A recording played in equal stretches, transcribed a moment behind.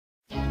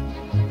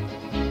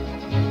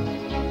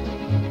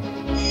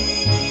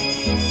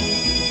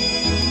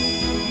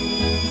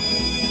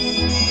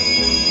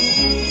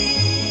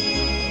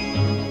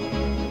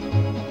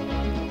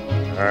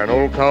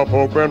old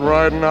cowpoke went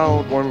riding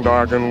out one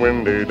dark and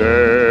windy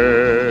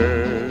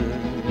day.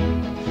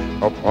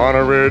 Upon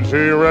a ridge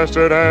he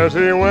rested as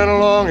he went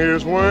along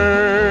his way,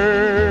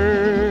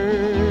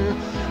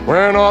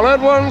 when all at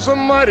once a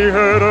mighty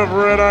herd of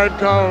red-eyed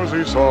cows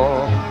he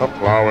saw,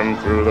 a-plowing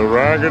through the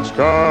ragged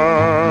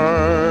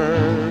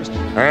skies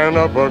and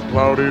up a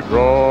cloudy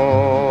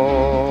draw.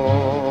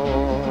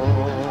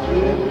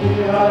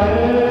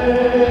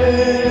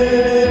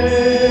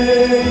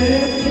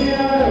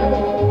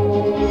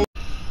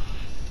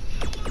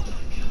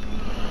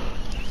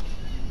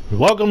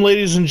 Welcome,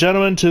 ladies and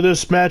gentlemen, to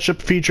this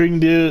matchup featuring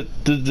to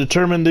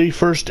determine the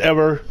first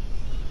ever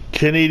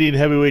Canadian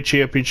Heavyweight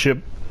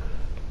Championship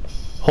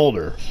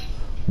holder.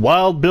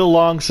 Wild Bill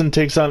Longson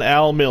takes on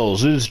Al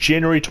Mills. It is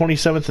January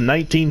 27th,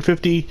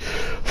 1950,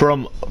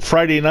 from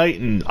Friday night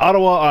in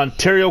Ottawa,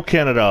 Ontario,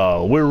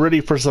 Canada. We're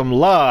ready for some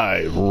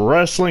live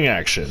wrestling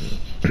action.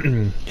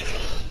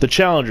 The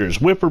challengers: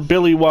 Whipper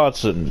Billy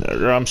Watson,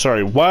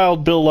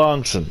 Wild Bill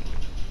Longson.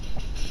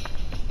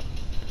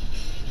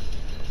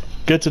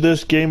 Get to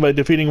this game by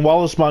defeating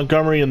Wallace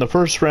Montgomery in the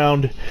first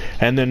round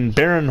and then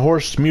Baron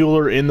Horst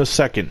Mueller in the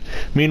second.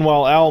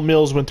 Meanwhile, Al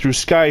Mills went through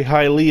Sky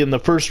High Lee in the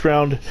first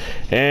round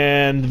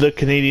and the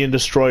Canadian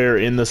Destroyer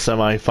in the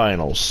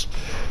semifinals.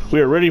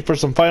 We are ready for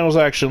some finals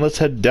action. Let's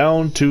head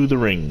down to the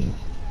ring.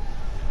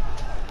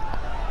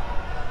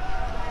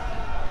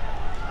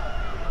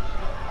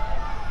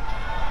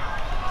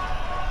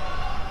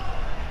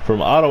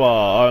 From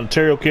Ottawa,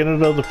 Ontario,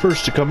 Canada, the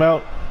first to come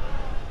out.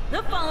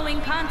 The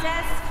following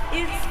contest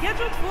is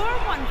scheduled for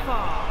one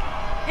fall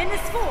and is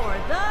for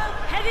the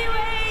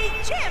Heavyweight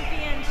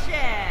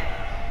Championship.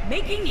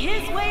 Making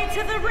his way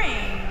to the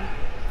ring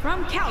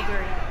from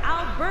Calgary,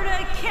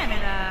 Alberta,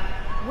 Canada,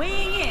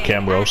 weighing in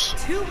Camrose, at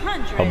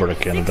 265 Alberta,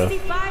 Canada.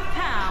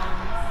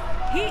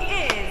 pounds. He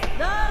is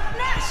the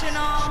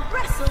National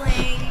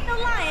Wrestling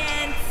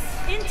Alliance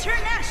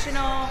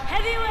International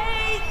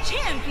Heavyweight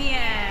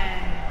Champion,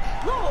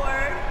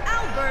 Lord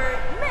Albert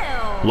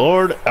Mills.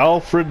 Lord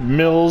Alfred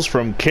Mills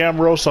from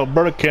Camrose,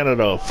 Alberta,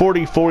 Canada,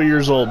 44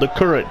 years old, the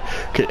current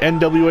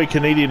NWA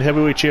Canadian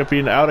Heavyweight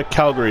Champion out of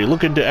Calgary,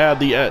 looking to add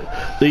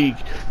the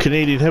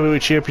Canadian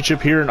Heavyweight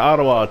Championship here in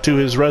Ottawa to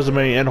his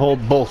resume and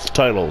hold both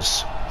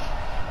titles.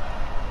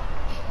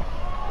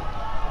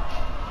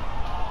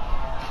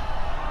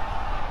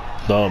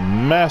 The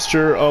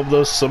master of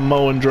the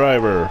Samoan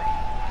driver.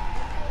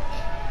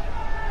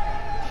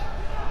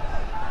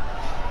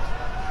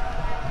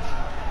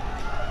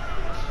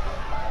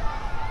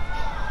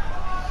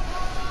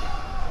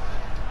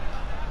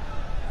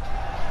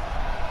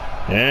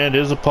 And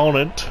his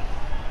opponent.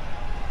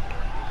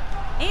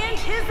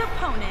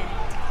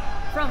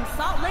 From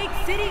Salt Lake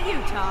City,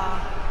 Utah,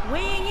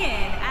 weighing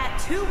in at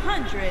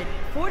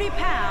 240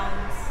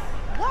 pounds,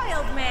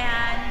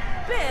 Wildman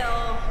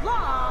Bill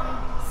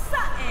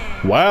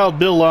Longson. Wild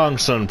Bill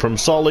Longson from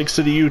Salt Lake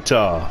City,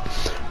 Utah,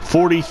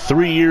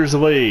 43 years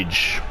of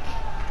age.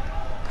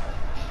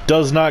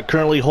 Does not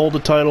currently hold the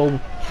title,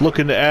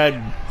 looking to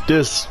add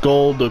this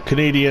gold, the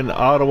Canadian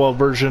Ottawa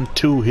version,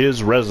 to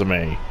his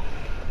resume.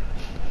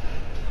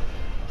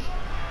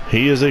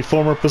 He is a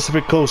former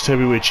Pacific Coast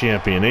Heavyweight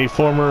Champion, a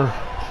former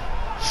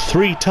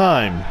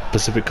three-time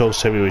Pacific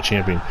Coast Heavyweight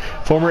Champion,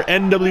 former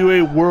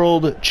NWA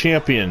World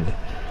Champion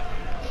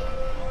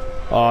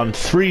on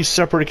 3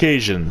 separate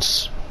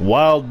occasions.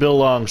 Wild Bill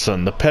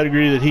Longson, the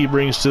pedigree that he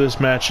brings to this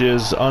match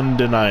is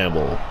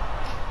undeniable.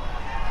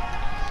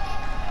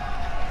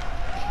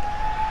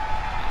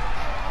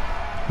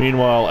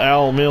 Meanwhile,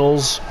 Al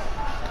Mills,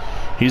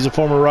 he's a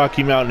former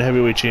Rocky Mountain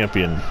Heavyweight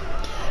Champion,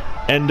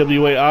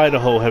 NWA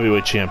Idaho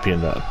Heavyweight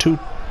Champion,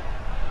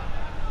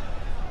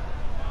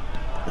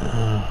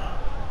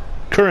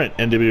 current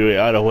NWA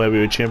Idaho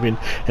Heavyweight Champion,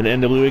 and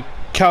NWA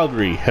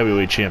Calgary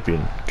Heavyweight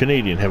Champion,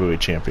 Canadian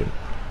Heavyweight Champion.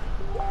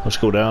 Let's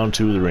go down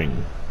to the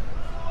ring.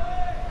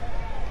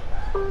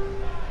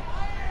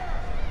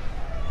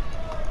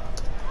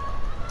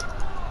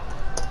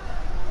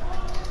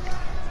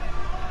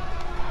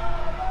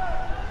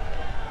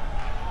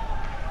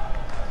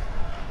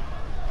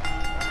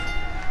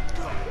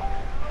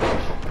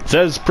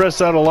 Says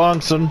press out of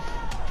Longson.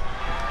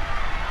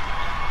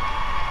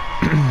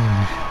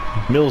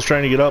 Mills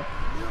trying to get up.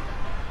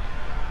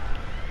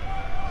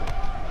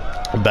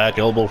 Back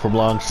elbow from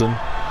Longson.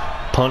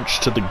 Punch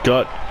to the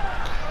gut.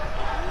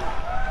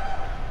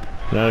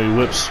 Now he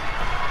whips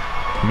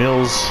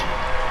Mills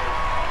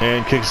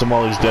and kicks him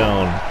while he's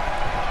down.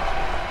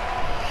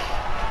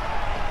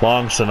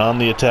 Longson on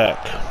the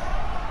attack.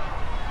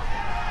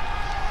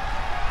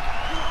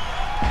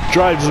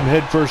 Drives him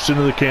headfirst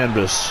into the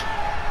canvas.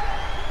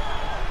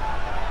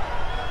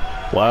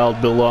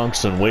 Wild Bill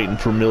Longson waiting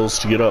for Mills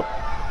to get up.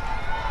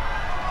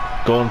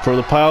 Going for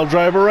the pile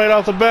driver right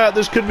off the bat.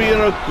 This could be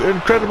an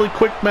incredibly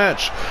quick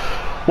match.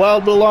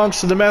 Wild Bill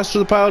Longson, the master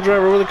of the pile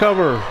driver, with a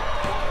cover.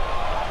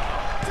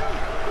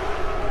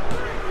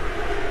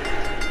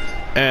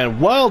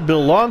 And Wild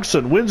Bill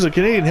Longson wins the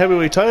Canadian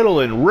Heavyweight title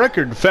in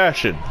record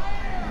fashion.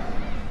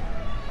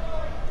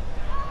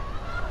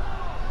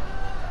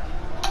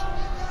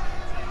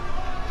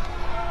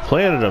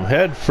 Planted him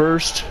head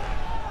first.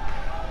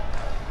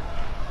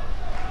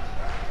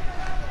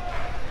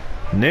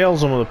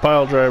 Nails him with a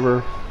pile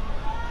driver.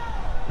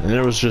 And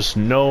there was just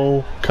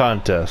no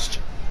contest.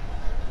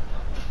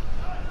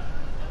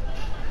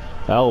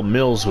 Al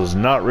Mills was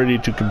not ready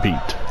to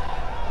compete.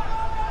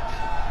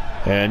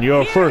 And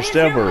your first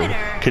ever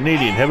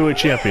Canadian heavyweight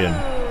champion.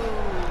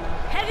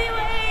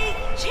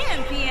 Heavyweight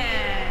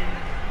champion,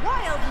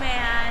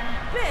 Wildman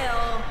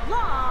Bill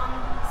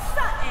Longson.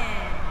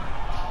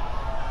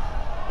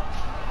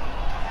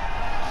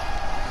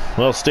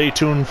 Well, stay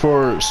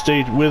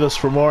with us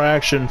for more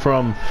action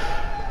from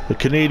the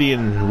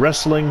Canadian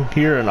wrestling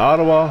here in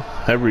Ottawa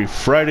every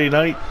Friday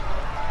night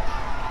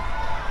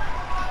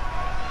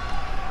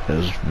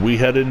as we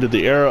head into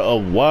the era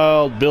of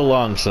Wild Bill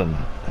Longson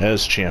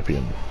as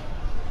champion.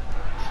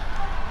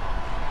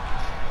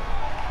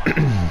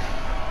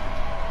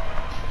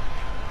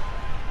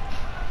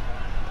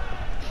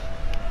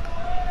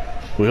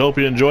 We hope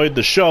you enjoyed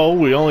the show.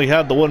 We only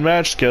had the one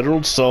match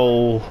scheduled,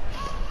 so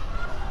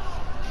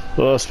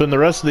spend the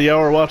rest of the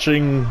hour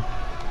watching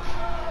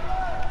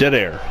Dead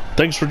Air.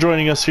 Thanks for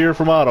joining us here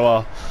from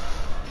Ottawa.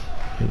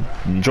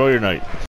 Enjoy your night.